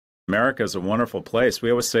America is a wonderful place.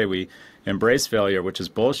 We always say we embrace failure, which is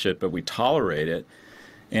bullshit, but we tolerate it.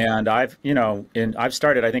 And I've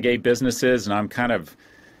started, I think, 8 businesses, and I'm kind of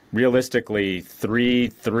realistically 3,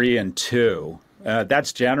 and 2.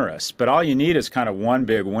 That's generous, but all you need is kind of one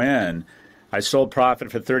big win. I sold Profit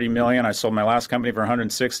for $30 million. I sold my last company for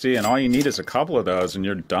 160, and all you need is a couple of those, and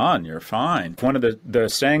you're done. You're fine. One of the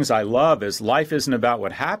sayings I love is life isn't about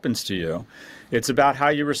what happens to you. It's about how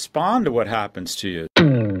you respond to what happens to you.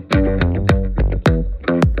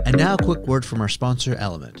 And now a quick word from our sponsor,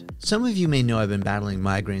 Element. Some of you may know I've been battling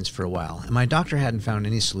migraines for a while, and my doctor hadn't found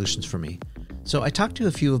any solutions for me. So I talked to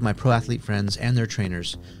a few of my pro athlete friends and their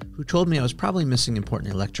trainers who told me I was probably missing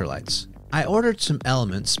important electrolytes. I ordered some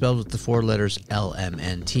Element, spelled with the 4 letters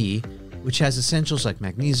LMNT, which has essentials like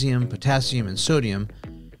magnesium, potassium, and sodium,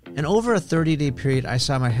 and over a 30-day period I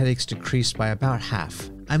saw my headaches decrease by about half.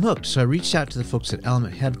 I'm hooked, so I reached out to the folks at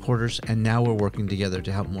Element headquarters, and now we're working together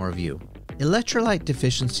to help more of you. Electrolyte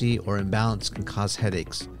deficiency or imbalance can cause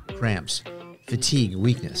headaches, cramps, fatigue,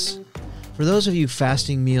 weakness. For those of you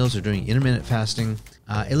fasting meals or doing intermittent fasting,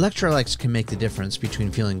 electrolytes can make the difference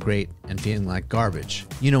between feeling great and feeling like garbage.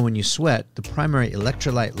 You know, when you sweat, the primary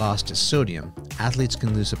electrolyte lost is sodium. Athletes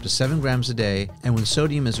can lose up to 7 grams a day, and when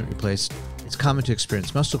sodium isn't replaced, it's common to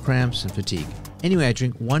experience muscle cramps and fatigue. Anyway, I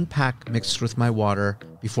drink 1 pack mixed with my water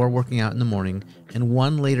before working out in the morning, and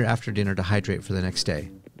 1 later after dinner to hydrate for the next day.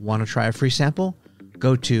 Want to try a free sample?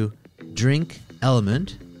 Go to Drink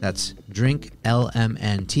Element. That's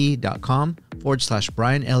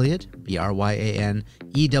drinklmnt.com/Bryan Elliott, BryanElliott,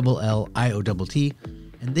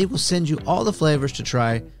 and they will send you all the flavors to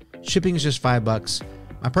try. Shipping is just $5.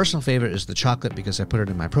 My personal favorite is the chocolate because I put it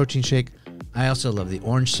in my protein shake. I also love the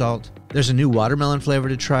orange salt. There's a new watermelon flavor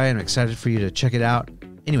to try, and I'm excited for you to check it out.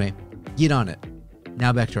 Anyway, get on it.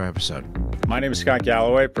 Now back to our episode. My name is Scott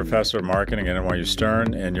Galloway, professor of marketing at NYU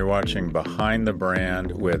Sterns, and you're watching Behind the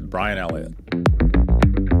Brand with Bryan Elliott.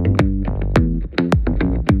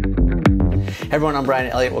 Hey everyone, I'm Bryan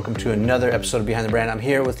Elliott. Welcome to another episode of Behind the Brand. I'm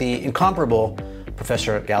here with the incomparable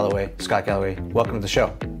Professor Galloway, Scott Galloway. Welcome to the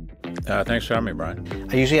show. Thanks for having me, Bryan.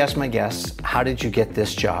 I usually ask my guests, how did you get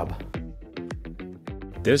this job?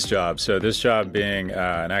 This job being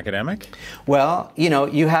an academic? Well,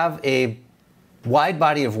 you have a wide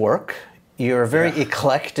body of work. You're a very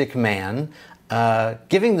eclectic man,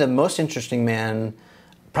 giving the most interesting man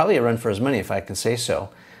probably a run for his money, if I can say so.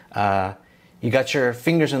 You got your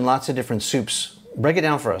fingers in lots of different soups. Break it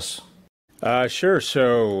down for us. Sure.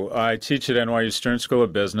 So I teach at NYU Sterns School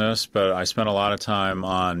of Business, but I spend a lot of time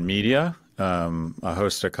on media. I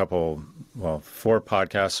host 4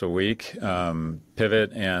 podcasts a week,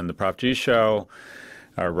 Pivot and the Prof G Show.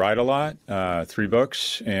 I write a lot, 3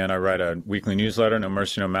 books, and I write a weekly newsletter, No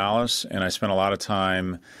Mercy, No Malice, and I spend a lot of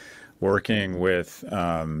time working with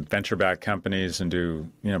venture-backed companies and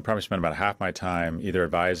probably spend about half my time either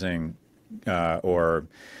advising or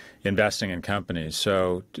investing in companies.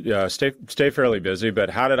 So stay fairly busy. But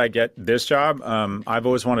how did I get this job? I've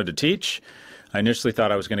always wanted to teach. I initially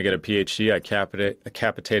thought I was going to get a PhD. I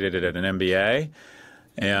capitated it at an MBA.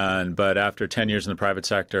 But after 10 years in the private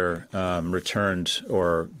sector, returned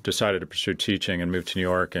or decided to pursue teaching and moved to New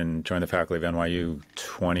York and joined the faculty of NYU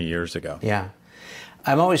 20 years ago. Yeah.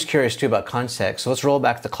 I'm always curious, too, about context. So let's roll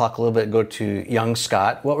back the clock a little bit, go to young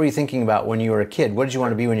Scott. What were you thinking about when you were a kid? What did you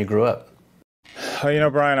want to be when you grew up?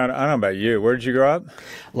 Bryan, I don't know about you. Where did you grow up?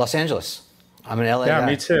 Los Angeles. I'm an LA guy. Yeah,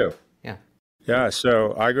 me too. Yeah,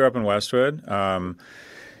 so I grew up in Westwood. I'm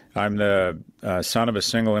the son of a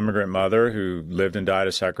single immigrant mother who lived and died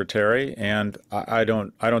a secretary. And I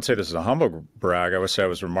don't say this as a humble brag. I would say I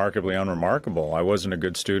was remarkably unremarkable. I wasn't a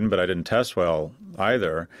good student, but I didn't test well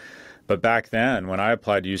either. But back then, when I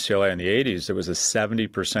applied to UCLA in the 80s, it was a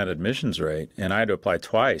 70% admissions rate, and I had to apply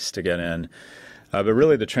twice to get in. But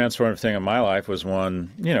really, the transformative thing in my life was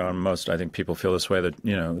one, and most, I think people feel this way, that,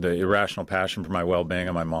 the irrational passion for my well-being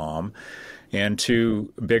of my mom, and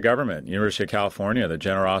 2, big government, University of California, the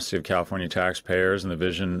generosity of California taxpayers and the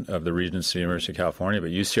vision of the Regency University of California.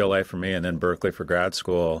 But UCLA for me and then Berkeley for grad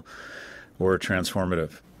school were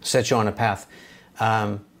transformative. Set you on a path.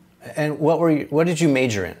 And what did you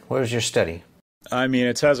major in? What was your study? I mean,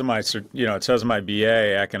 it says in my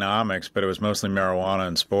BA economics, but it was mostly marijuana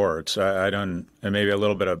and sports. And maybe a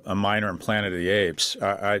little bit of a minor in Planet of the Apes.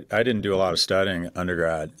 I didn't do a lot of studying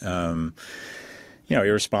undergrad.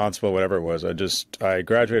 Irresponsible, whatever it was. I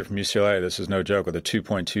graduated from UCLA, this is no joke, with a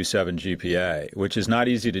 2.27 GPA, which is not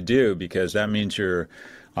easy to do because that means you're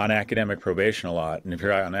on academic probation a lot. And if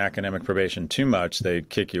you're on academic probation too much, they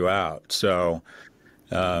kick you out. So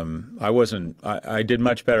I did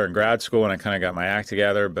much better in grad school and I kind of got my act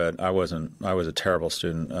together, but I was a terrible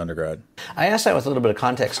student undergrad. I asked that with a little bit of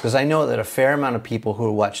context because I know that a fair amount of people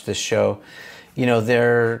who watch this show,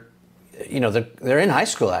 they're in high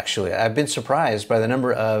school, actually. I've been surprised by the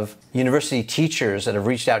number of university teachers that have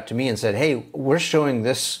reached out to me and said, hey, we're showing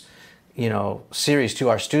this, series to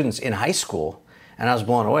our students in high school. And I was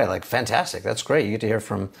blown away, like, fantastic, that's great. You get to hear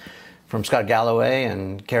from Scott Galloway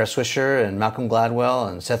and Kara Swisher and Malcolm Gladwell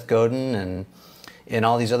and Seth Godin and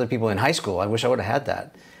all these other people in high school. I wish I would have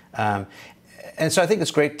had that. And so I think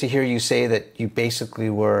it's great to hear you say that you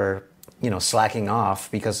basically were, slacking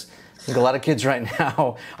off, because I think a lot of kids right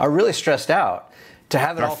now are really stressed out to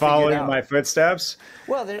have it all figured out. Following in my footsteps?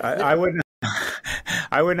 Well,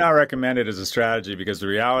 I would not recommend it as a strategy, because the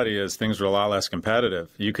reality is things are a lot less competitive.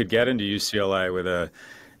 You could get into UCLA with a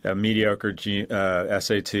mediocre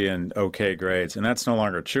SAT and okay grades, and that's no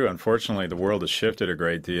longer true. Unfortunately, the world has shifted a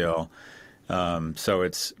great deal.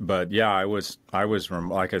 But yeah, I was,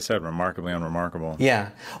 like I said, remarkably unremarkable. Yeah.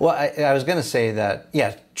 Well, I was going to say that,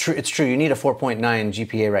 yeah, it's true. You need a 4.9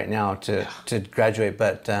 GPA right now to graduate.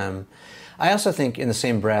 But I also think in the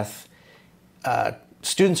same breath,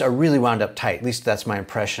 students are really wound up tight. At least that's my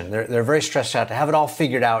impression. They're very stressed out to have it all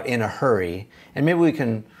figured out in a hurry. And maybe we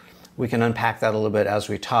can unpack that a little bit as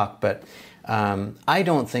we talk. But I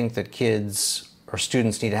don't think that kids or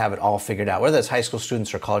students need to have it all figured out, whether it's high school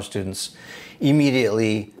students or college students,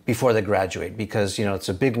 immediately before they graduate, because it's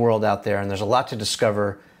a big world out there and there's a lot to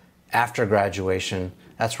discover after graduation.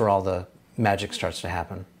 That's where all the magic starts to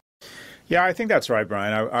happen. Yeah, I think that's right,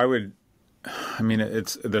 Brian.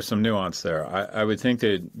 There's some nuance there. I would think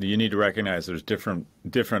that you need to recognize there's different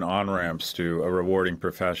on-ramps to a rewarding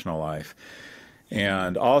professional life.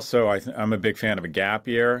 And also, I'm a big fan of a gap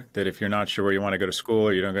year, that if you're not sure where you want to go to school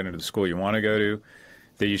or you don't go into the school you want to go to,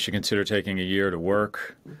 that you should consider taking a year to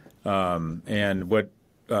work. And what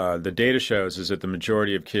the data shows is that the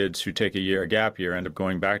majority of kids who take a gap year end up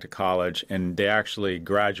going back to college, and they actually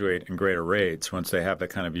graduate in greater rates once they have that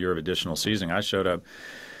kind of year of additional seasoning. I showed up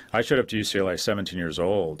to UCLA 17 years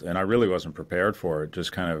old, and I really wasn't prepared for it,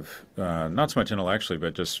 just kind of, not so much intellectually,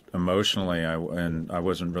 but just emotionally, and I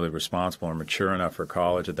wasn't really responsible or mature enough for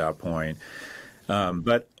college at that point.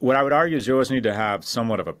 But what I would argue is you always need to have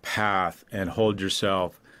somewhat of a path and hold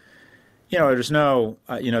yourself, there's no,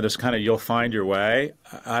 this kind of you'll find your way.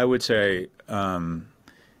 I would say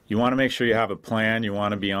you want to make sure you have a plan. You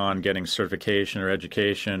want to be on getting certification or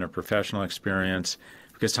education or professional experience,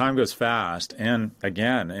 because time goes fast. And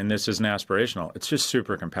again, and this isn't aspirational, it's just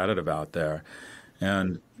super competitive out there.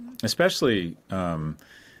 And especially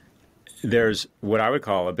there's what I would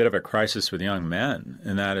call a bit of a crisis with young men,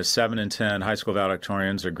 and that is 7 in 10 high school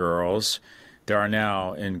valedictorians are girls. There are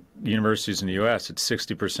now, in universities in the U.S., it's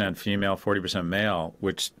 60% female, 40% male,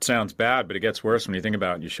 which sounds bad, but it gets worse when you think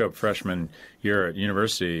about it. You show up freshman year at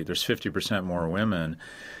university, there's 50% more women.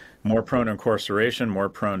 More prone to incarceration, more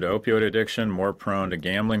prone to opioid addiction, more prone to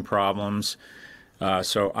gambling problems.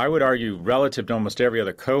 So I would argue, relative to almost every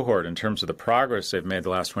other cohort in terms of the progress they've made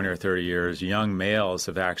the last 20 or 30 years, young males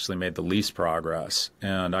have actually made the least progress.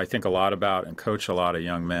 And I think a lot about and coach a lot of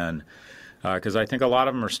young men, because I think a lot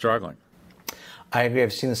of them are struggling. I agree.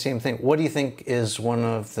 I've seen the same thing. What do you think is one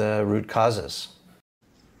of the root causes?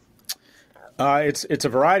 It's a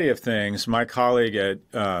variety of things. My colleague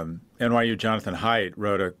at NYU, Jonathan Haidt,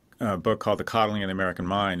 wrote a book called The Coddling of the American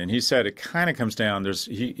Mind, and he said it kind of comes down.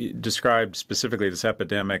 He described specifically this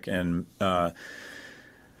epidemic in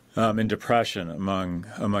depression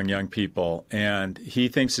among young people, and he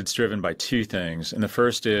thinks it's driven by two things. And the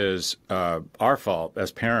first is our fault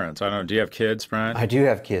as parents. I don't know. Do you have kids, Brian? I do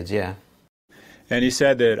have kids. Yeah. And he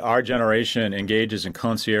said that our generation engages in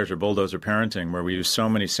concierge or bulldozer parenting, where we use so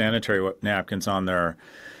many sanitary napkins on their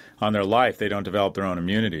life, they don't develop their own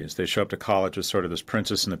immunities. They show up to college with sort of this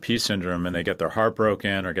princess and the pea syndrome, and they get their heart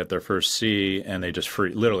broken or get their first C, and they just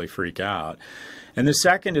literally freak out. And the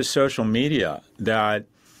second is social media, that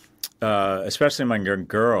especially among young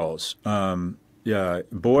girls,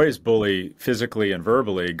 boys bully physically and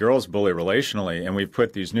verbally, girls bully relationally, and we've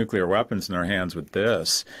put these nuclear weapons in their hands with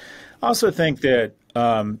this. I also think that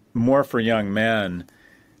more for young men,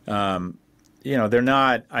 they're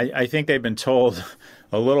not, I think they've been told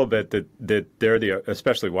a little bit that they're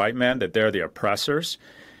especially white men, that they're the oppressors.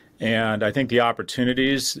 And I think the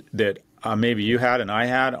opportunities that maybe you had and I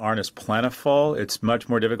had aren't as plentiful. It's much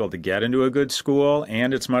more difficult to get into a good school,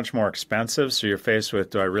 and it's much more expensive. So you're faced with,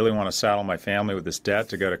 do I really want to saddle my family with this debt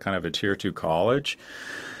to go to kind of a tier 2 college?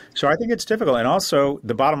 So I think it's difficult. And also,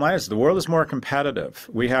 the bottom line is the world is more competitive.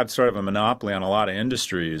 We had sort of a monopoly on a lot of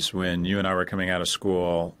industries when you and I were coming out of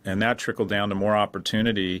school, and that trickled down to more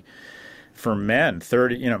opportunity for men.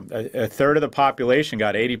 30, a third of the population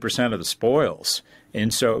got 80% of the spoils.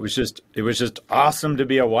 And so it was just awesome to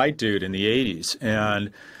be a white dude in the 80s.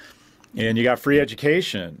 And you got free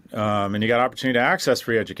education, and you got opportunity to access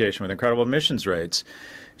free education with incredible admissions rates.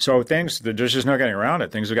 So there's just no getting around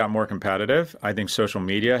it. Things have got more competitive. I think social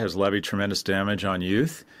media has levied tremendous damage on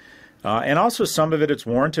youth. And also some of it's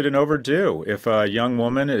warranted and overdue. If a young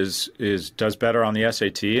woman does better on the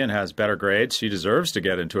SAT and has better grades, she deserves to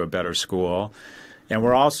get into a better school. And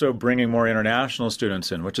we're also bringing more international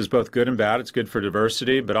students in, which is both good and bad. It's good for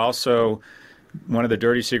diversity, but also one of the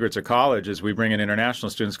dirty secrets of college is we bring in international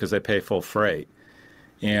students because they pay full freight.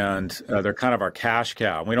 And they're kind of our cash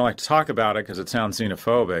cow. And we don't like to talk about it because it sounds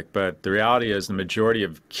xenophobic, but the reality is the majority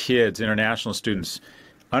of kids, international students,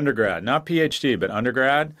 undergrad, not PhD, but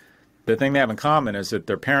undergrad, the thing they have in common is that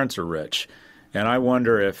their parents are rich. And I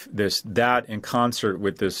wonder if that in concert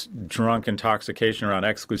with this drunk intoxication around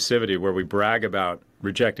exclusivity where we brag about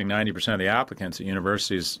rejecting 90% of the applicants at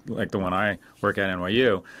universities like the one I work at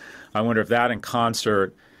NYU, I wonder if that in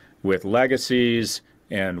concert with legacies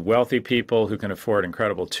and wealthy people who can afford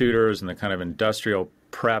incredible tutors and the kind of industrial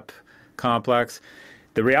prep complex,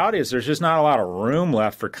 the reality is there's just not a lot of room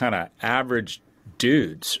left for kind of average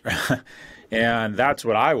dudes. And that's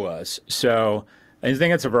what I was. So I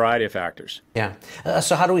think it's a variety of factors. Yeah.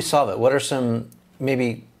 So how do we solve it? What are some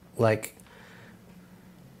maybe like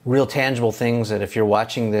real tangible things that if you're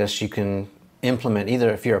watching this, you can implement? Either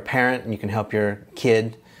if you're a parent and you can help your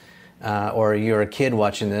kid, or you're a kid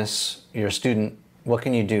watching this, you're a student, what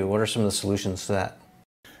can you do? What are some of the solutions to that?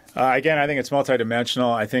 Again, I think it's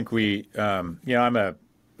multidimensional. I think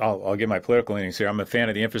I'll give my political leanings here. I'm a fan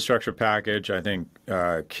of the infrastructure package. I think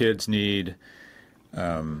kids need,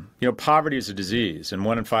 poverty is a disease, and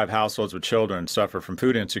 1 in 5 households with children suffer from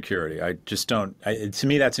food insecurity. I just don't, to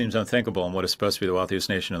me, that seems unthinkable in what is supposed to be the wealthiest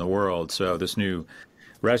nation in the world. So this new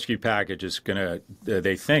rescue package is going to,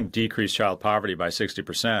 they think, decrease child poverty by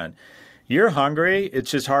 60%. You're hungry,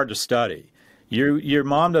 it's just hard to study. Your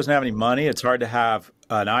mom doesn't have any money, it's hard to have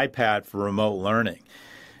an iPad for remote learning.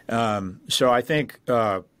 So I think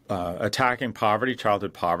attacking poverty,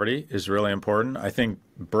 childhood poverty, is really important. I think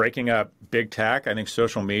breaking up big tech, I think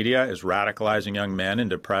social media is radicalizing young men and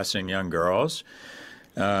depressing young girls.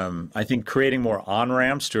 I think creating more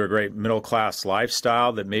on-ramps to a great middle-class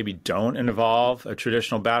lifestyle that maybe don't involve a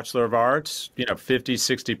traditional Bachelor of Arts. 50,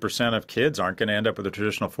 60% of kids aren't going to end up with a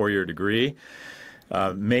traditional 4-year degree.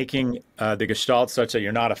 Making the gestalt such that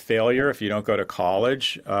you're not a failure if you don't go to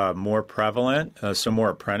college more prevalent, so more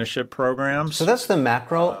apprenticeship programs. So that's the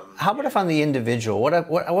macro. How about if I'm the individual?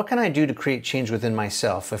 What can I do to create change within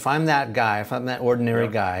myself? If I'm that guy, if I'm that ordinary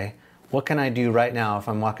guy, what can I do right now if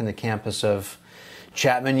I'm walking the campus of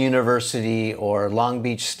Chapman University or Long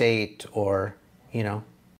Beach State or,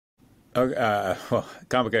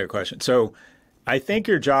 complicated question. So I think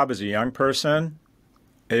your job as a young person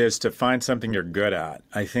is to find something you're good at.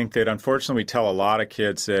 I think that unfortunately we tell a lot of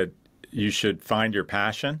kids that you should find your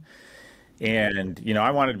passion. And,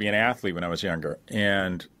 I wanted to be an athlete when I was younger.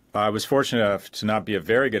 And I was fortunate enough to not be a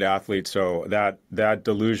very good athlete, so that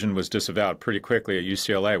delusion was disavowed pretty quickly at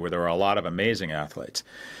UCLA, where there were a lot of amazing athletes.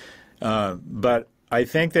 But I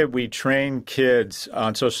think that we train kids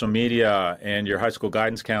on social media and your high school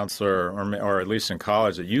guidance counselor, or at least in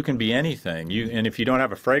college, that you can be anything. And if you don't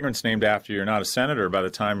have a fragrance named after you, you're not a senator. By the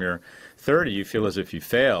time you're 30, you feel as if you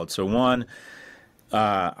failed. So one,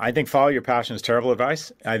 I think follow your passion is terrible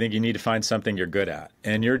advice. I think you need to find something you're good at.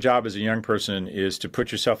 And your job as a young person is to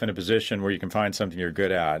put yourself in a position where you can find something you're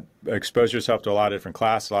good at. Expose yourself to a lot of different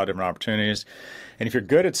classes, a lot of different opportunities. And if you're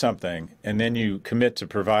good at something and then you commit to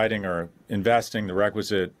providing or investing the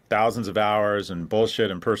requisite thousands of hours and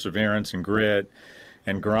bullshit and perseverance and grit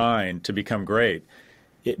and grind to become great,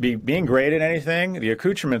 being great at anything, the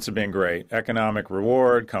accoutrements of being great, economic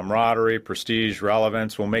reward, camaraderie, prestige,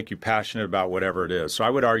 relevance, will make you passionate about whatever it is. So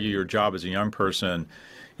I would argue your job as a young person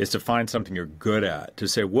is to find something you're good at, to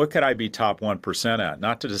say, what could I be top 1% at,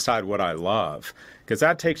 not to decide what I love, because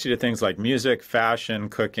that takes you to things like music, fashion,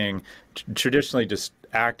 cooking, traditionally just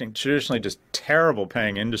acting, traditionally just terrible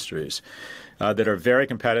paying industries that are very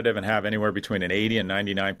competitive and have anywhere between an 80 and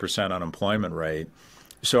 99% unemployment rate.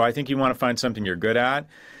 So I think you want to find something you're good at.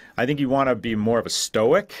 I think you want to be more of a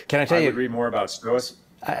stoic. Can I tell you? I would read more about stoicism.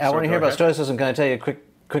 I want to hear about stoicism. Can I tell you a quick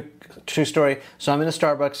true story? So I'm in a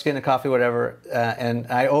Starbucks, getting a coffee, whatever, and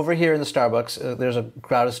I overhear in the Starbucks, there's a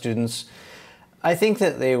crowd of students. I think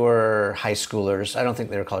that they were high schoolers. I don't think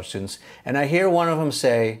they were college students. And I hear one of them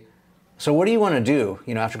say, so what do you want to do,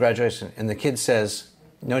 after graduation? And the kid says,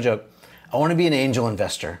 no joke, I want to be an angel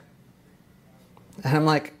investor. And I'm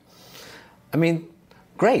like,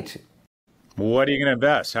 great. What are you going to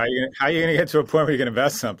invest? How are you going to get to a point where you can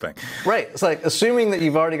invest something? Right. It's like assuming that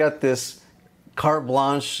you've already got this carte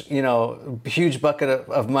blanche, huge bucket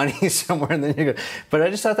of money somewhere, and then you go. But I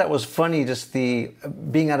just thought that was funny, just the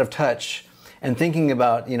being out of touch and thinking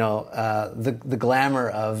about, the glamour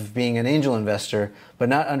of being an angel investor, but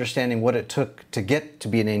not understanding what it took to get to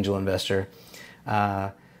be an angel investor.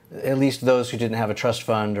 At least those who didn't have a trust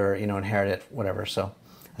fund or, inherit it, whatever. So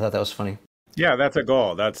I thought that was funny. Yeah, that's a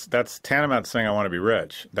goal. That's tantamount to saying I want to be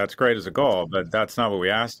rich. That's great as a goal, but that's not what we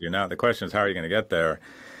asked you. Now the question is, how are you going to get there?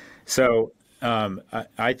 So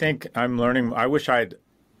I think I'm learning. I wish I'd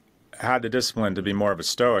had the discipline to be more of a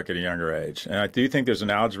stoic at a younger age. And I do think there's an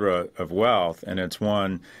algebra of wealth, and it's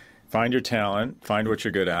one, find your talent, find what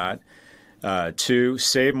you're good at. Two,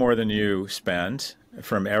 save more than you spend.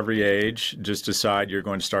 From every age, just decide you're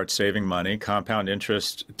going to start saving money. Compound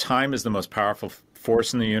interest. Time is the most powerful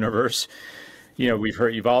force in the universe.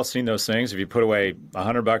 You've all seen those things. If you put away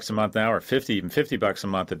 $100 a month now, or even $50 a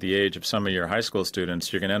month at the age of some of your high school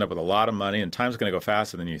students, you're going to end up with a lot of money, and time's going to go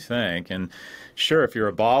faster than you think. And sure, if you're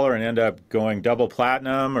a baller and end up going double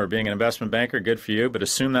platinum or being an investment banker, good for you, but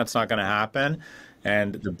assume that's not going to happen.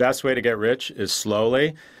 And the best way to get rich is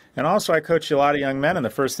slowly. And also, I coach a lot of young men, and the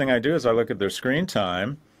first thing I do is I look at their screen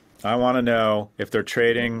time. I want to know if they're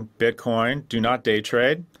trading Bitcoin. Do not day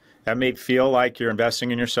trade. That may feel like you're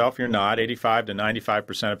investing in yourself. You're not. 85 to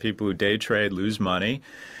 95% of people who day trade lose money.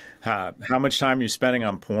 How much time are you spending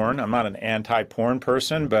on porn? I'm not an anti-porn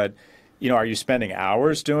person, but are you spending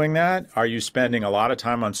hours doing that? Are you spending a lot of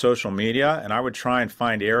time on social media? And I would try and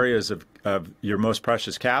find areas of your most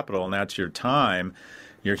precious capital, and that's your time,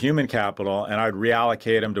 your human capital, and I'd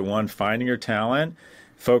reallocate them to one, finding your talent,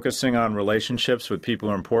 focusing on relationships with people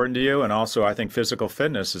who are important to you, and also I think physical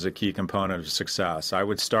fitness is a key component of success. I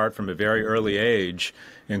would start from a very early age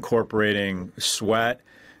incorporating sweat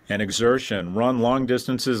and exertion, run long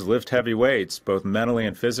distances, lift heavy weights, both mentally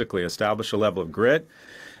and physically, establish a level of grit.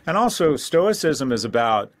 And also stoicism is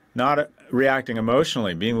about not reacting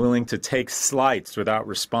emotionally, being willing to take slights without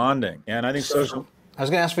responding. And I think social... I was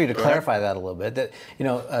going to ask for you to clarify that a little bit.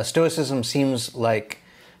 That stoicism seems like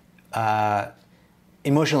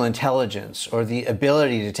emotional intelligence, or the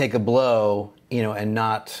ability to take a blow, and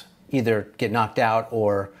not either get knocked out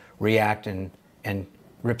or react and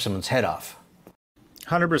rip someone's head off.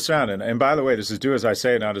 100%. And by the way, this is do as I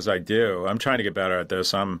say, not as I do. I'm trying to get better at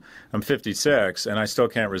this. I'm 56, and I still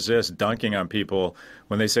can't resist dunking on people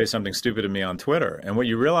when they say something stupid to me on Twitter. And what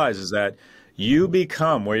you realize is that you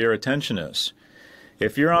become where your attention is.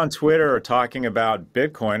 If you're on Twitter or talking about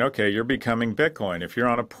Bitcoin, okay, you're becoming Bitcoin. If you're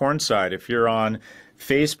on a porn site, if you're on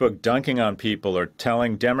Facebook dunking on people or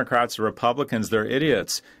telling Democrats or Republicans they're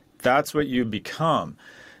idiots, that's what you become.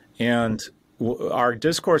 And our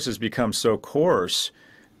discourse has become so coarse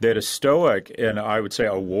that a stoic, and I would say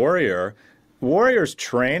a warriors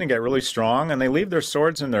train and get really strong, and they leave their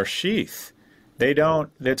swords in their sheath. They don't,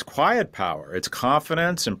 it's quiet power. It's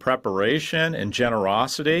confidence and preparation and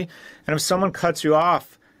generosity. And if someone cuts you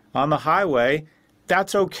off on the highway,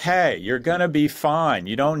 that's okay. You're going to be fine.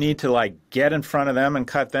 You don't need to get in front of them and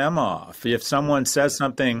cut them off. If someone says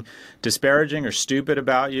something disparaging or stupid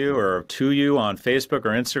about you or to you on Facebook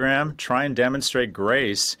or Instagram, try and demonstrate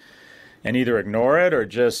grace and either ignore it or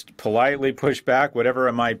just politely push back, whatever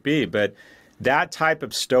it might be. But that type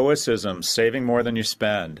of stoicism, saving more than you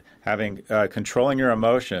spend, having controlling your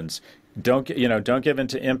emotions, don't give in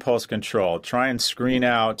to impulse control. Try and screen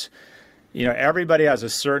out. Everybody has a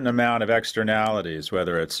certain amount of externalities,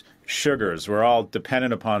 whether it's sugars. We're all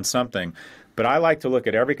dependent upon something. But I like to look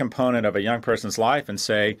at every component of a young person's life and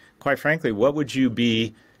say, quite frankly, what would you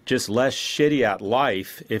be just less shitty at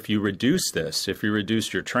life if you reduce this, if you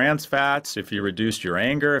reduced your trans fats, if you reduced your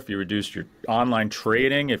anger, if you reduced your online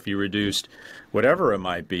trading, if you reduced whatever it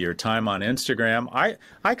might be, your time on Instagram.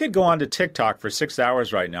 I could go on to TikTok for 6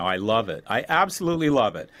 hours right now. I love it. I absolutely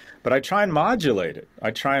love it. But I try and modulate it.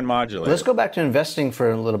 Let's go back to investing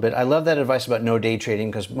for a little bit. I love that advice about no day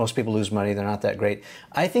trading because most people lose money. They're not that great.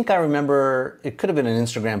 I think I remember, it could have been an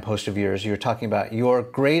Instagram post of yours. You were talking about your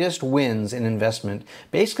greatest wins in investment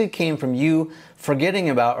basically came from you forgetting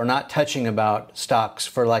about or not touching about stocks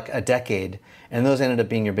for like a decade. And those ended up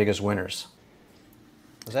being your biggest winners.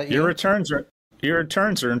 Was that you? Your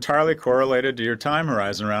returns are entirely correlated to your time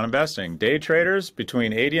horizon around investing. Day traders,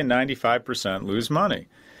 between 80 and 95% lose money.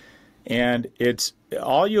 And it's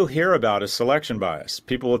all you'll hear about is selection bias.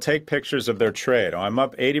 People will take pictures of their trade. Oh, I'm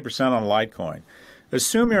up 80% on Litecoin.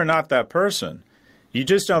 Assume you're not that person. You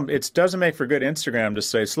just don't. It doesn't make for good Instagram to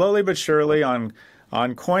say slowly but surely on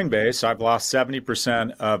Coinbase, I've lost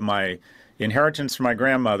 70% of my inheritance from my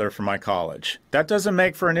grandmother from my college. That doesn't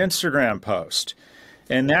make for an Instagram post.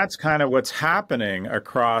 And that's kind of what's happening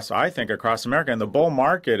across, I think, across America. And the bull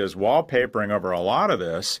market is wallpapering over a lot of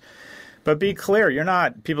this. But be clear, you're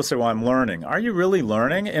not, people say, well, I'm learning. Are you really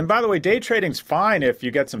learning? And by the way, day trading's fine if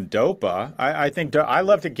you get some dopa. I think I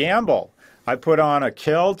love to gamble. I put on a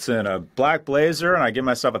kilt and a black blazer and I give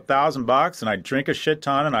myself $1,000 and I drink a shit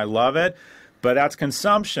ton and I love it. But that's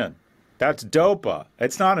consumption. That's dopa.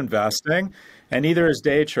 It's not investing, and neither is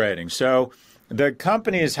day trading. So the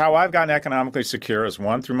companies, how I've gotten economically secure is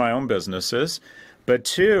one, through my own businesses, but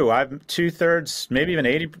two, I've 2/3, maybe even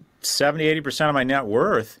 80% of my net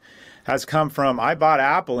worth has come from, I bought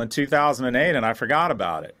Apple in 2008 and I forgot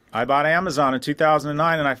about it. I bought Amazon in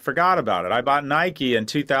 2009 and I forgot about it. I bought Nike in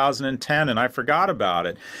 2010 and I forgot about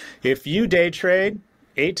it. If you day trade,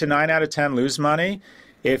 8 to 9 out of 10 lose money.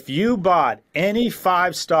 If you bought any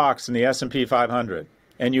 5 stocks in the S&P 500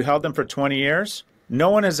 and you held them for 20 years,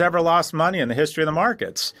 no one has ever lost money in the history of the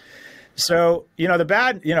markets. So,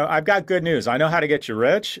 I've got good news. I know how to get you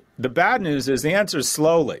rich. The bad news is the answer is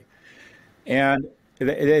slowly. And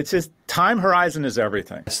it's just time horizon is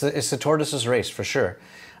everything. It's the tortoise's race for sure.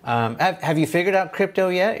 Have you figured out crypto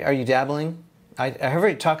yet? Are you dabbling? I heard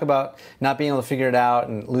you talk about not being able to figure it out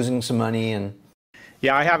and losing some money and...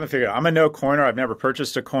 Yeah, I haven't figured it out. I'm a no-coiner. I've never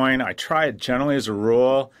purchased a coin. I try generally as a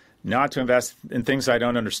rule not to invest in things I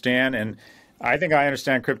don't understand. And I think I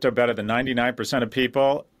understand crypto better than 99% of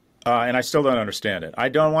people, and I still don't understand it. I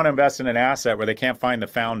don't want to invest in an asset where they can't find the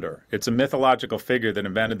founder. It's a mythological figure that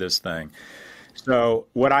invented this thing. So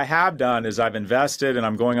what I have done is I've invested, and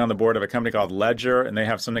I'm going on the board of a company called Ledger, and they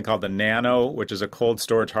have something called the Nano, which is a cold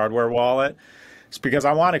storage hardware wallet. It's because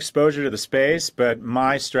I want exposure to the space, but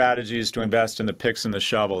my strategy is to invest in the picks and the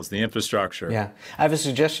shovels, the infrastructure. Yeah. I have a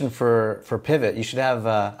suggestion for Pivot. You should have,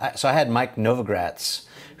 so I had Mike Novogratz,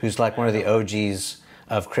 who's like one of the OGs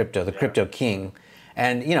of crypto, the crypto king.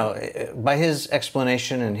 And, by his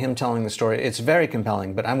explanation and him telling the story, it's very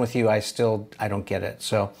compelling, but I'm with you. I don't get it.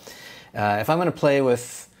 So if I'm going to play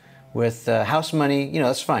with house money,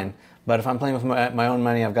 that's fine. But if I'm playing with my own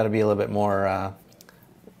money, I've got to be a little bit more...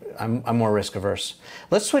 I'm more risk averse.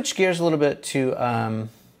 Let's switch gears a little bit to,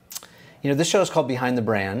 this show is called Behind the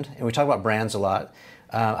Brand, and we talk about brands a lot.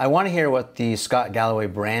 I want to hear what the Scott Galloway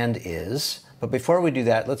brand is, but before we do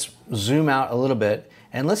that, let's zoom out a little bit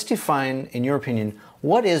and let's define, in your opinion,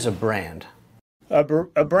 what is a brand? A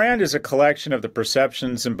brand is a collection of the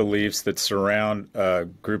perceptions and beliefs that surround a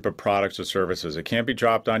group of products or services. It can't be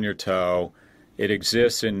dropped on your toe. It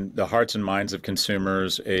exists in the hearts and minds of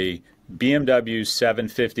consumers. A BMW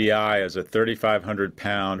 750i is a 3,500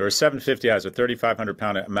 pound, or a 750i is a 3,500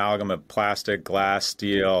 pound amalgam of plastic, glass,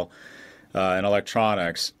 steel, and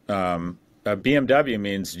electronics. A BMW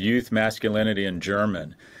means youth, masculinity, and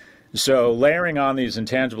German. So layering on these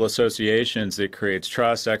intangible associations that creates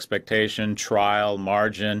trust, expectation, trial,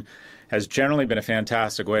 margin, has generally been a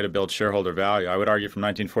fantastic way to build shareholder value. I would argue from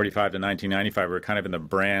 1945 to 1995, we're kind of in the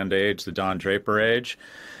brand age, the Don Draper age.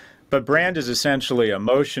 But brand is essentially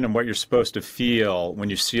emotion and what you're supposed to feel when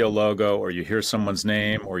you see a logo or you hear someone's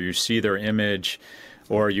name or you see their image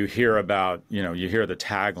or you hear about, you hear the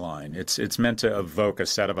tagline. It's meant to evoke a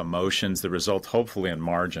set of emotions that result hopefully in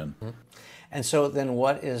margin. And so then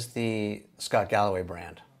what is the Scott Galloway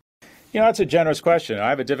brand? That's a generous question. I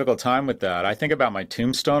have a difficult time with that. I think about my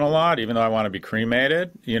tombstone a lot, even though I want to be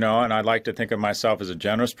cremated, and I'd like to think of myself as a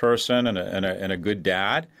generous person and a good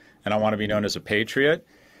dad, and I want to be known as a patriot.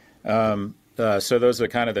 So those are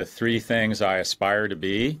kind of the three things I aspire to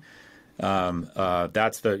be.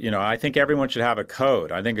 I think everyone should have a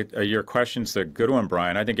code. I think your question's a good one,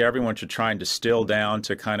 Brian. I think everyone should try and distill down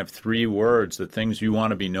to kind of 3 words, the things you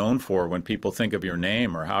want to be known for when people think of your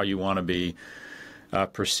name or how you want to be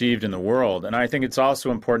perceived in the world. And I think it's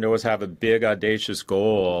also important to always have a big, audacious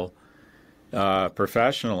goal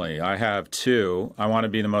professionally. I have 2. I want to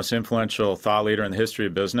be the most influential thought leader in the history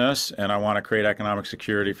of business, and I want to create economic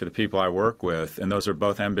security for the people I work with. And those are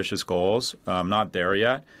both ambitious goals. I'm not there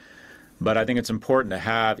yet. But I think it's important to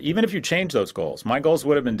have, even if you change those goals. My goals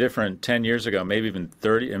would have been different 10 years ago, maybe even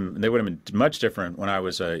 30, and they would have been much different when I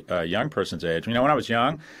was a young person's age. When I was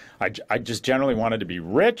young, I just generally wanted to be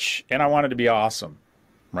rich, and I wanted to be awesome,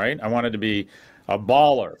 right? I wanted to be a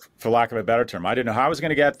baller, for lack of a better term. I didn't know how I was going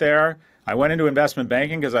to get there. I went into investment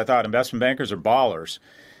banking because I thought investment bankers are ballers.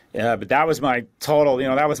 But that was my total,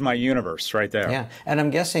 that was my universe right there. Yeah, and I'm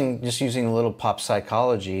guessing, just using a little pop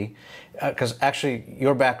psychology, because actually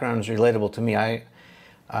your background is relatable to me.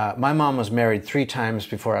 My mom was married 3 times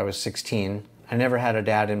before I was 16. I never had a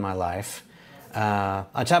dad in my life.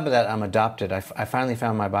 On top of that, I'm adopted. I finally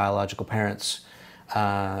found my biological parents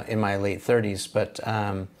in my late 30s, but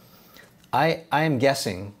I am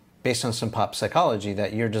guessing, based on some pop psychology,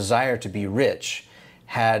 that your desire to be rich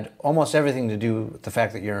had almost everything to do with the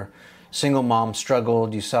fact that your single mom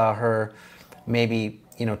struggled. You saw her maybe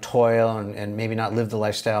toil and maybe not live the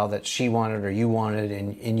lifestyle that she wanted or you wanted,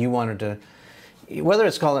 and you wanted to, whether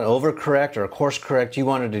it's called an overcorrect or a course correct, you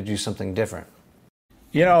wanted to do something different.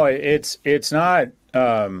 It's not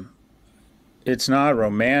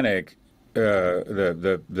romantic.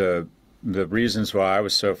 The reasons why I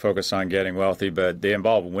was so focused on getting wealthy, but they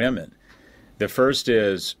involve women. The first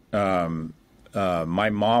is my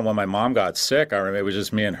mom. When my mom got sick, I remember it was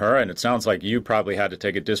just me and her, and it sounds like you probably had to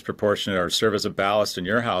take a disproportionate or serve as a ballast in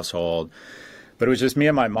your household. But it was just me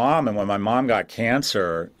and my mom, and when my mom got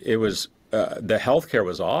cancer, it was the healthcare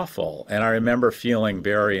was awful, and I remember feeling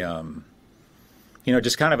very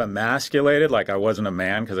just kind of emasculated, like I wasn't a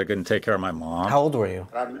man because I couldn't take care of my mom. How old were you?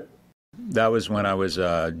 That was when I was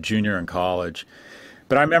a junior in college.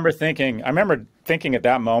 But I remember thinking at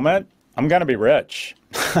that moment, I'm going to be rich.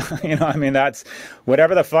 That's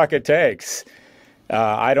whatever the fuck it takes.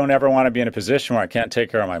 I don't ever want to be in a position where I can't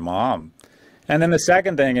take care of my mom. And then the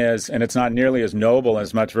second thing is, and it's not nearly as noble and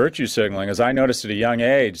as much virtue signaling, as I noticed at a young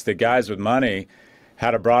age, that guys with money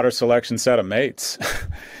had a broader selection set of mates.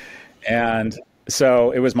 And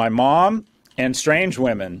so it was my mom and strange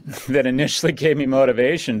women that initially gave me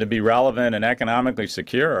motivation to be relevant and economically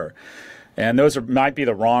secure. And those might be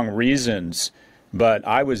the wrong reasons, but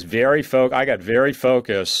I was I got very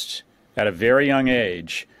focused at a very young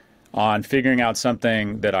age on figuring out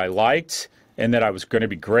something that I liked and that I was going to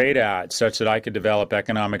be great at, such that I could develop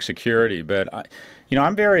economic security. But I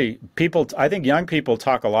think young people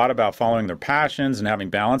talk a lot about following their passions and having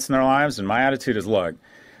balance in their lives. And my attitude is, look,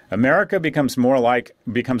 America becomes more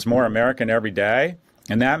American every day,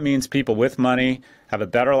 and that means people with money have a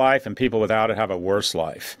better life and people without it have a worse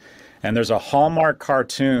life. And there's a Hallmark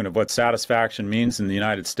cartoon of what satisfaction means in the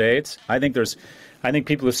United States. I think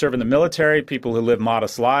people who serve in the military, people who live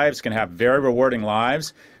modest lives, can have very rewarding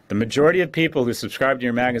lives. The majority of people who subscribe to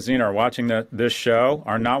your magazine or are watching this show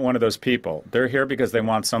are not one of those people. They're here because they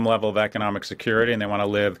want some level of economic security and they want to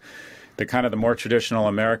live the more traditional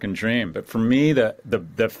American dream. But for me,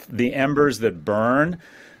 the embers that burn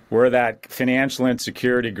were that financial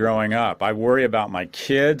insecurity growing up. I worry about my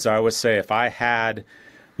kids. I always say if I had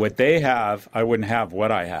what they have, I wouldn't have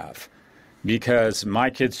what I have, because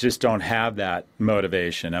my kids just don't have that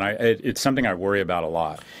motivation. And it's something I worry about a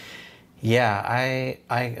lot. Yeah, I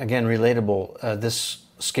again, relatable. This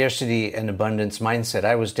scarcity and abundance mindset.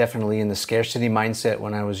 I was definitely in the scarcity mindset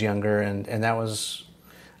when I was younger, and I was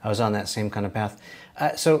on that same kind of path.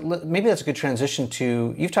 So maybe that's a good transition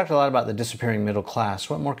to, you've talked a lot about the disappearing middle class.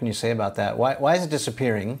 What more can you say about that? Why is it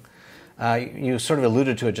disappearing? You sort of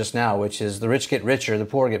alluded to it just now, which is the rich get richer, the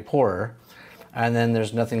poor get poorer, and then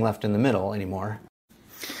there's nothing left in the middle anymore.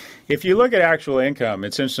 If you look at actual income,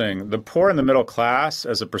 it's interesting. The poor and the middle class,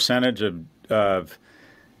 as a percentage in terms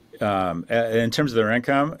of their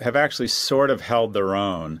income, have actually sort of held their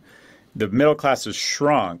own. The middle class has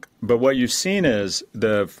shrunk, but what you've seen is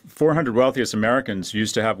the 400 wealthiest Americans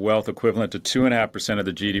used to have wealth equivalent to 2.5% of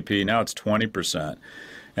the GDP. Now it's 20%.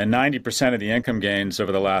 And 90% of the income gains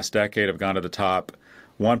over the last decade have gone to the top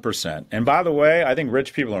 1%. And by the way, I think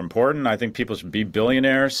rich people are important. I think people should be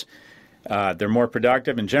billionaires. They're more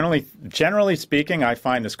productive. And generally speaking, I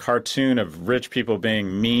find this cartoon of rich people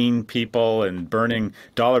being mean people and burning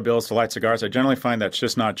dollar bills to light cigars, I generally find that's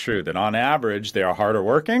just not true. That on average, they are harder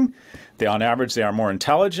working. On average, they are more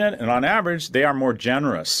intelligent. And on average, they are more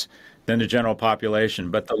generous than the general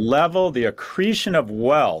population. But the accretion of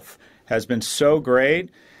wealth has been so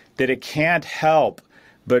great that it can't help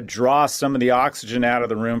but draw some of the oxygen out of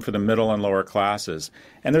the room for the middle and lower classes.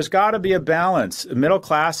 And there's got to be a balance. The middle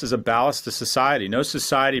class is a ballast to society. No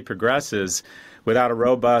society progresses without a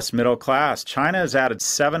robust middle class. China has added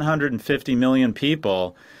 750 million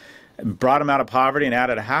people, brought them out of poverty, and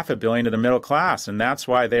added 500 million to the middle class. And that's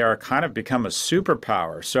why they are kind of become a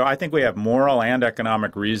superpower. So I think we have moral and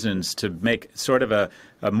economic reasons to make sort of a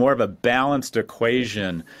more of a balanced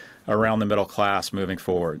equation around the middle class moving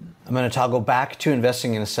forward. I'm going to toggle back to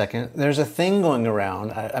investing in a second. There's a thing going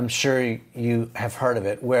around, I'm sure you have heard of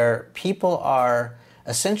it, where people are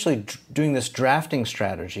essentially doing this drafting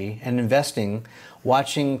strategy and investing,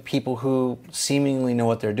 watching people who seemingly know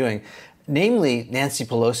what they're doing. namely Nancy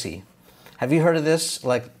Pelosi. Have you heard of this,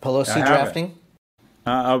 like Pelosi I drafting?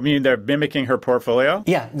 I mean, they're mimicking her portfolio?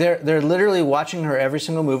 Yeah, they're literally watching her every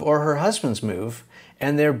single move, or her husband's move,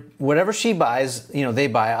 and they're whatever she buys, they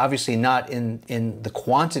buy, obviously not in the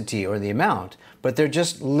quantity or the amount, but they're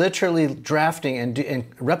just literally drafting and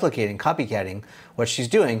replicating, copycatting what she's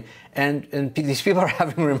doing, and these people are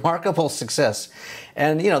having remarkable success.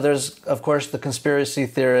 And there's of course the conspiracy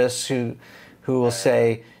theorists who will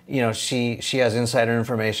say she has insider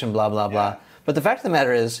information, blah blah blah. But the fact of the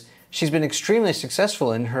matter is, she's been extremely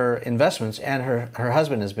successful in her investments, and her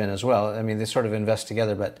husband has been as well. I mean, they sort of invest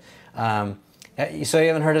together. But so you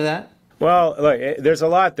haven't heard of that? Well, look, there's a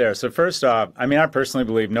lot there. So first off, I mean, I personally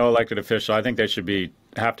believe no elected official, I think they should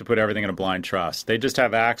have to put everything in a blind trust. They just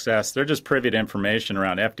have access. They're just privy to information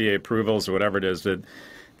around FDA approvals or whatever it is, that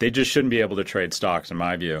they just shouldn't be able to trade stocks, in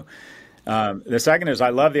my view. The second is, I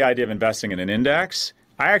love the idea of investing in an index.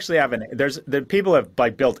 I actually have people have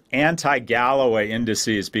built anti-Galloway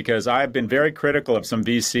indices because I've been very critical of some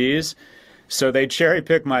VCs. So they cherry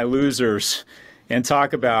pick my losers and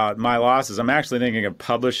talk about my losses. I'm actually thinking of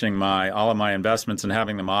publishing all of my investments and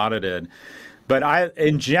having them audited. But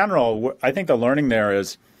in general, I think the learning there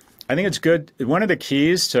is, I think it's good. One of the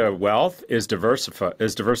keys to wealth is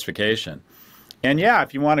diversification. And yeah,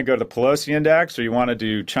 if you want to go to the Pelosi index or you want to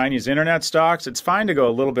do Chinese internet stocks, it's fine to go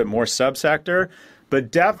a little bit more subsector,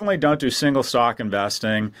 but definitely don't do single stock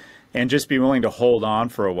investing and just be willing to hold on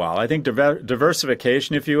for a while. I think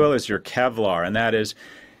diversification, if you will, is your Kevlar, and that is,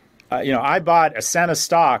 I bought a cent of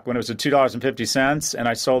stock when it was at $2.50, and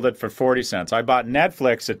I sold it for 40 cents. I bought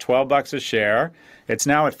Netflix at $12 a share. It's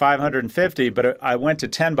now at 550, but I went to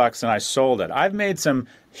 $10 and I sold it. I've made some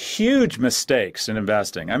huge mistakes in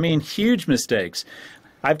investing. I mean, huge mistakes.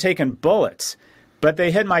 I've taken bullets, but they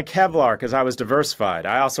hit my Kevlar because I was diversified.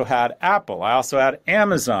 I also had Apple. I also had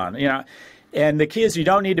Amazon. And the key is, you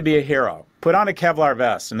don't need to be a hero. Put on a Kevlar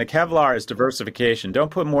vest, and the Kevlar is diversification. Don't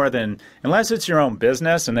put more than, unless it's your own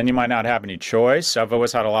business, and then you might not have any choice. I've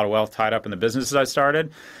always had a lot of wealth tied up in the businesses I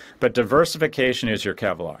started, but diversification is your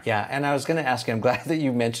Kevlar. Yeah, and I was going to ask you, I'm glad that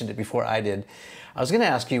you mentioned it before I did. I was going to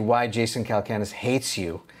ask you why Jason Calacanis hates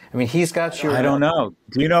you. I mean, he's got your... I don't know.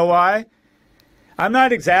 Do you know why? I'm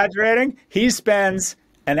not exaggerating. He spends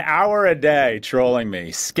an hour a day trolling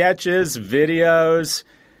me. Sketches, videos...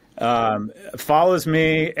 follows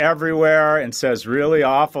me everywhere and says really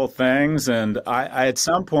awful things, and I at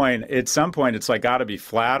some point it's like got to be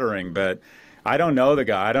flattering, but I don't know the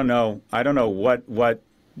guy. I don't know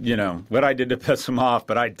what I did to piss him off,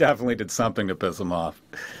 but I definitely did something to piss him off.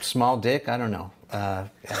 Small dick? I don't know. I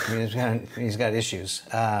mean, he's got issues,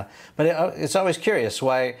 but it's always curious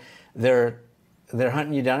why they're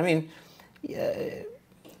hunting you down.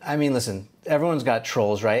 I mean, listen, everyone's got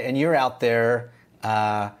trolls, right? And you're out there.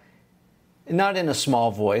 Not in a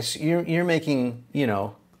small voice. You're making,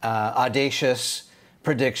 audacious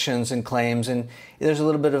predictions and claims, and there's a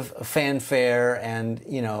little bit of fanfare and,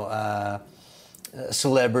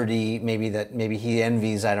 celebrity maybe he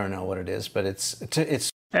envies. I don't know what it is, but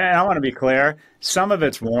it's. And I want to be clear. Some of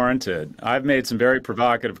it's warranted. I've made some very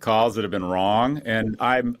provocative calls that have been wrong, and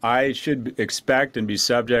I should expect and be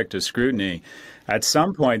subject to scrutiny. At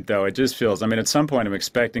some point, though, it just feels, at some point I'm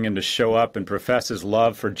expecting him to show up and profess his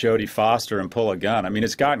love for Jodie Foster and pull a gun.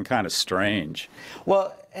 It's gotten kind of strange.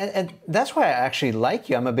 Well, and that's why I actually like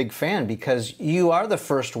you. I'm a big fan because you are the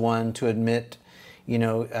first one to admit,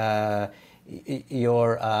 your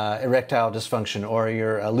erectile dysfunction, or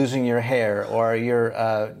you're losing your hair, or you're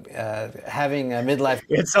having a midlife.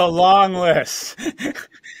 It's a long list.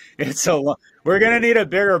 We're going to need a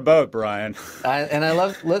bigger boat, Bryan.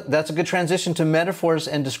 Look, that's a good transition to metaphors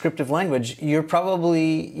and descriptive language. You're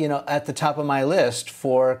probably, at the top of my list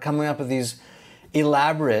for coming up with these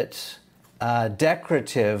elaborate,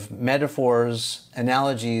 decorative metaphors,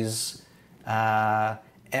 analogies,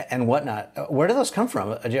 and whatnot. Where do those come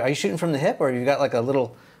from? Are you shooting from the hip, or have you got like a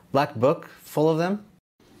little black book full of them?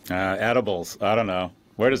 Edibles. I don't know.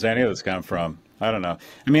 Where does any of this come from? I don't know.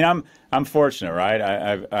 I'm fortunate, right?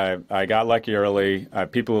 I got lucky early. I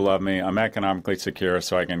have people who love me. I'm economically secure,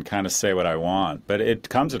 so I can kind of say what I want. But it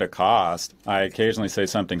comes at a cost. I occasionally say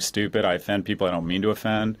something stupid. I offend people I don't mean to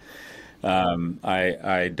offend.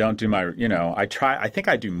 I don't do my, I think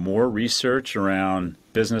I do more research around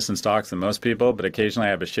business and stocks than most people, but occasionally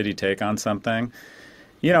I have a shitty take on something.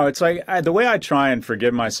 It's like the way I try and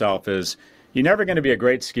forgive myself is, you're never going to be a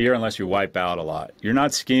great skier unless you wipe out a lot. You're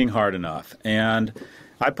not skiing hard enough. And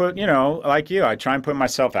I put, like you, I try and put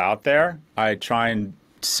myself out there. I try and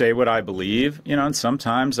say what I believe, and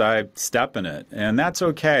sometimes I step in it. And that's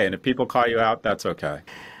okay. And if people call you out, that's okay.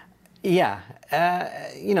 Yeah,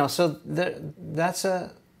 so that's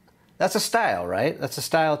a style, right? That's a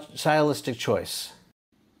stylistic choice.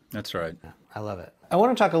 That's right. Yeah, I love it. I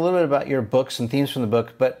want to talk a little bit about your books and themes from the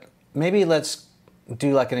book, but maybe let's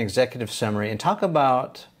do like an executive summary and talk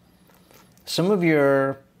about some of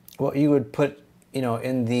what you would put,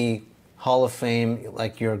 in the Hall of Fame,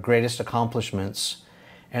 like your greatest accomplishments,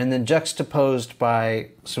 and then juxtaposed by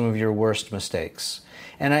some of your worst mistakes.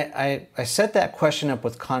 And I set that question up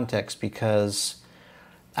with context because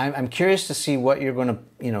I'm curious to see what you're going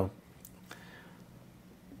to,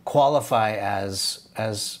 qualify as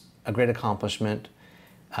a great accomplishment,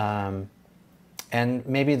 and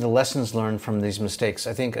maybe the lessons learned from these mistakes.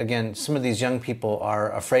 I think, again, some of these young people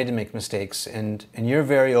are afraid to make mistakes, and you're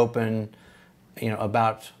very open,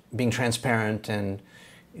 about being transparent and,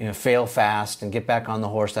 fail fast and get back on the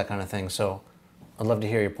horse, that kind of thing. So I'd love to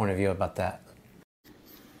hear your point of view about that.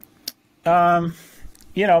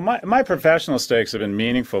 My professional mistakes have been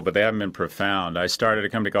meaningful, but they haven't been profound. I started a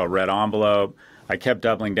company called Red Envelope. I kept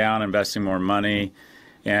doubling down, investing more money,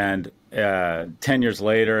 and 10 years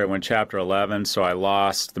later, it went Chapter 11, so I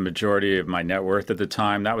lost the majority of my net worth at the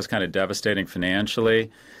time. That was kind of devastating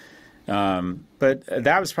financially. But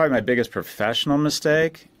that was probably my biggest professional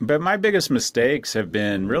mistake. But my biggest mistakes have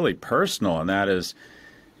been really personal, and that is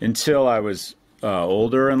until I was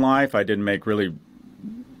older in life, I didn't make really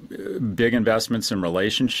big investments in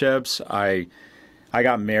relationships. I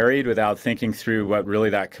got married without thinking through what really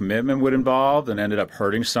that commitment would involve and ended up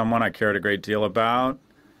hurting someone I cared a great deal about.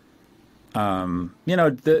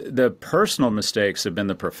 The personal mistakes have been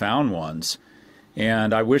the profound ones.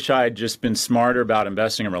 And I wish I had just been smarter about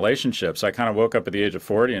investing in relationships. I kind of woke up at the age of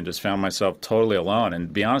 40 and just found myself totally alone. And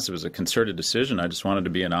to be honest, it was a concerted decision. I just wanted to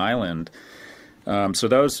be an island. My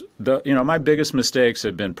biggest mistakes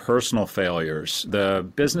have been personal failures. The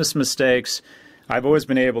business mistakes, I've always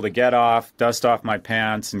been able to dust off my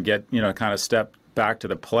pants and get, kind of step back to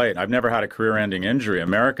the plate. I've never had a career-ending injury.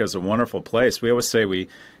 America is a wonderful place. We always say we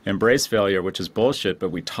embrace failure, which is bullshit, but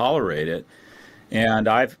we tolerate it. And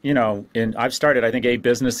I've started, I think, 8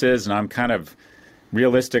 businesses, and I'm kind of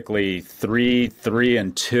realistically 3,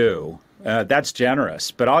 and 2. That's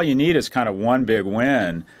generous, but all you need is kind of one big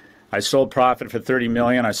win. I sold Profit for $30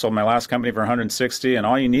 million. I sold my last company for $160, and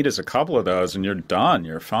all you need is a couple of those, and you're done.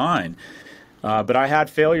 You're fine. But I had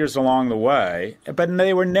failures along the way, but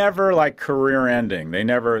they were never like career-ending. They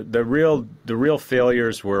never. The real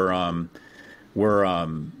failures were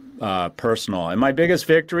personal. And my biggest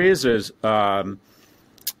victories is I've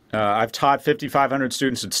taught 5,500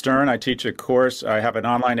 students at Stern. I teach a course. I have an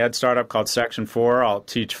online ed startup called Section 4. I'll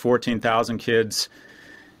teach 14,000 kids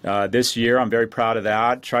this year. I'm very proud of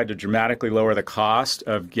that. Tried to dramatically lower the cost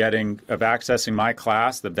of accessing my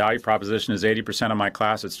class. The value proposition is 80% of my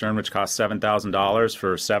class at Stern, which costs $7,000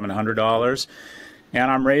 for $700.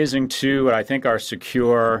 And I'm raising 2 what I think are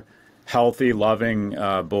secure, healthy, loving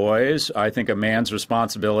boys. I think a man's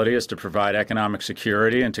responsibility is to provide economic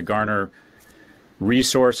security and to garner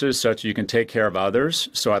resources such you can take care of others.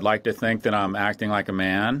 So I'd like to think that I'm acting like a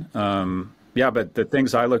man. But the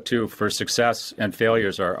things I look to for success and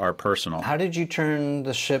failures are personal. How did you turn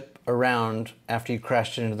the ship around after you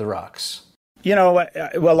crashed into the rocks? A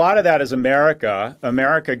lot of that is America.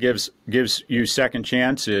 America gives you second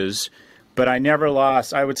chances. But I never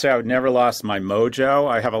lost, I would never lost my mojo.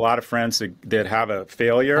 I have a lot of friends that have a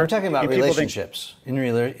failure. I'm talking about relationships. In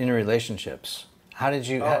relationships. How did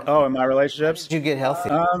you... in my relationships? How did you get healthy?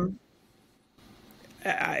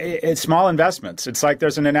 It's small investments. It's like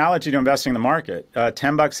there's an analogy to investing in the market.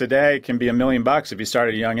 $10 a day can be $1 million if you start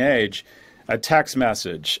at a young age. A text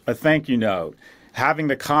message, a thank you note, having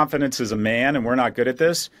the confidence as a man, and we're not good at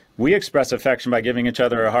this. We express affection by giving each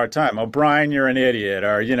other a hard time. Oh, Brian, you're an idiot.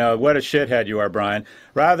 Or, what a shithead you are, Brian.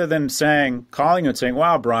 Rather than calling you and saying,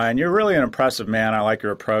 wow, Brian, you're really an impressive man. I like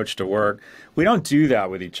your approach to work. We don't do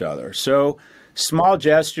that with each other. So small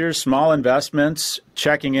gestures, small investments,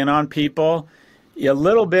 checking in on people, a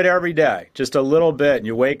little bit every day, just a little bit. And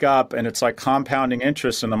you wake up and it's like compounding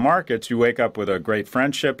interest in the markets. You wake up with a great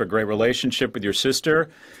friendship, a great relationship with your sister.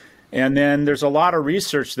 And then there's a lot of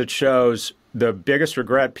research that shows the biggest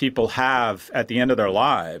regret people have at the end of their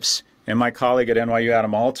lives. And my colleague at NYU,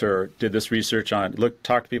 Adam Alter, did this research on,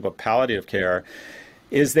 talked to people about palliative care,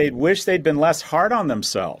 is they wish they'd been less hard on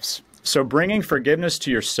themselves. So bringing forgiveness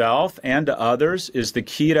to yourself and to others is the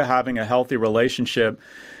key to having a healthy relationship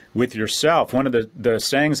with yourself. One of the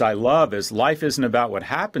sayings I love is life isn't about what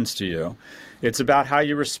happens to you. It's about how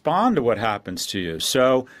you respond to what happens to you.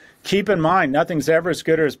 So keep in mind, nothing's ever as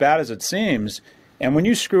good or as bad as it seems. And when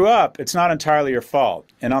you screw up, it's not entirely your fault.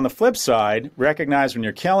 And on the flip side, recognize when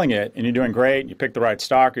you're killing it and you're doing great, you picked the right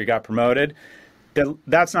stock or you got promoted,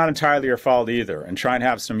 that's not entirely your fault either, and try and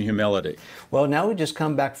have some humility. Well, now we just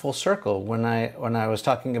come back full circle. When I was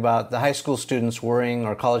talking about the high school students worrying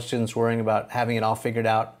or college students worrying about having it all figured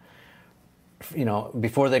out,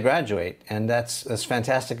 before they graduate, and that's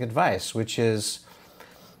fantastic advice, which is,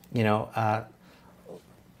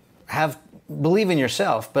 believe in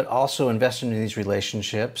yourself, but also invest in these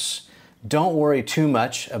relationships. Don't worry too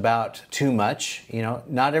much about too much.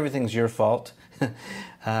 Not everything's your fault.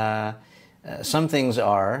 Some things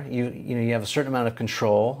are. You have a certain amount of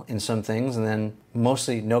control in some things, and then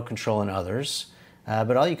mostly no control in others.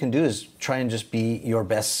 But all you can do is try and just be your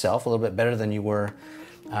best self, a little bit better than you were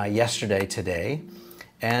yesterday, today,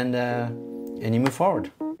 and you move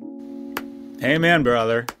forward. Amen,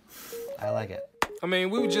 brother. I like it. I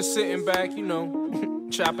mean, we were just sitting back,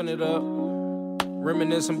 chopping it up,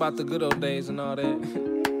 reminiscing about the good old days and all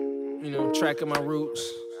that. Tracking my roots,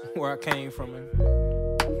 where I came from and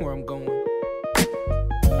where I'm going.